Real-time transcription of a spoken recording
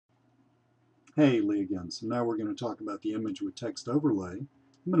Hey, Lee again. So now we're going to talk about the image with text overlay.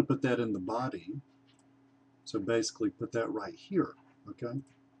 I'm going to put that in the body. So basically put that right here, okay?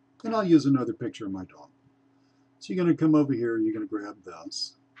 And I'll use another picture of my dog. So you're going to come over here, you're going to grab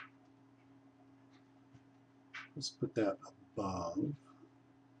this. Let's put that above,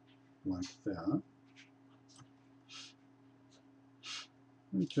 like that.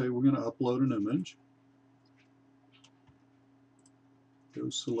 Okay, we're going to upload an image. Go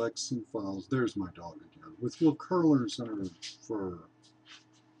select some files. There's my dog again, with little curlers in her fur.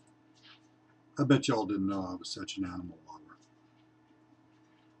 I bet y'all didn't know I was such an animal lover.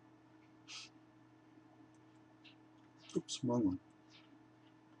 Oops, wrong one.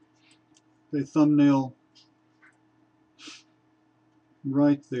 Okay, thumbnail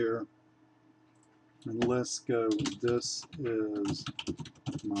right there. And let's go, this is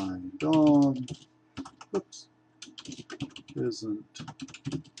my dog. Oops. Isn't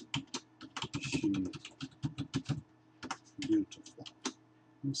she beautiful?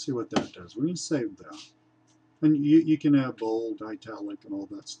 Let's see what that does. We're going to save that. And you can have bold, italic, and all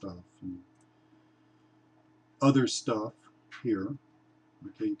that stuff. And other stuff here.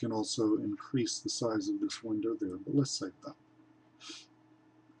 Okay, you can also increase the size of this window there, but let's save that.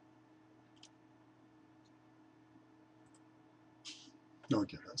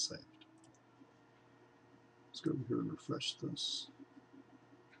 Okay, that's saved. Let's go over here and refresh this.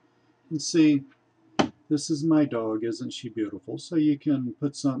 And see, this is my dog, isn't she beautiful? So you can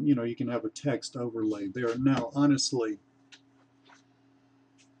put some, you can have a text overlay there. Now, honestly,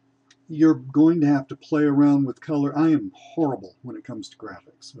 you're going to have to play around with color. I am horrible when it comes to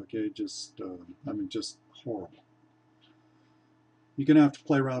graphics, okay? Just horrible. You're going to have to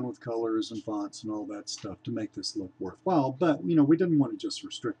play around with colors and fonts and all that stuff to make this look worthwhile. But, we didn't want to just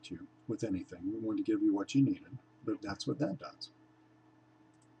restrict you with anything. We wanted to give you what you needed, but that's what that does.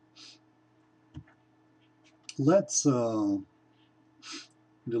 Let's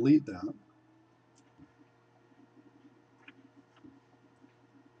delete that.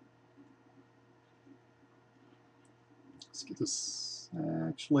 Let's get this.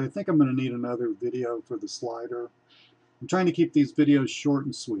 Actually, I think I'm going to need another video for the slider. I'm trying to keep these videos short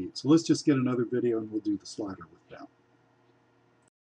and sweet, so let's just get another video and we'll do the slider with that.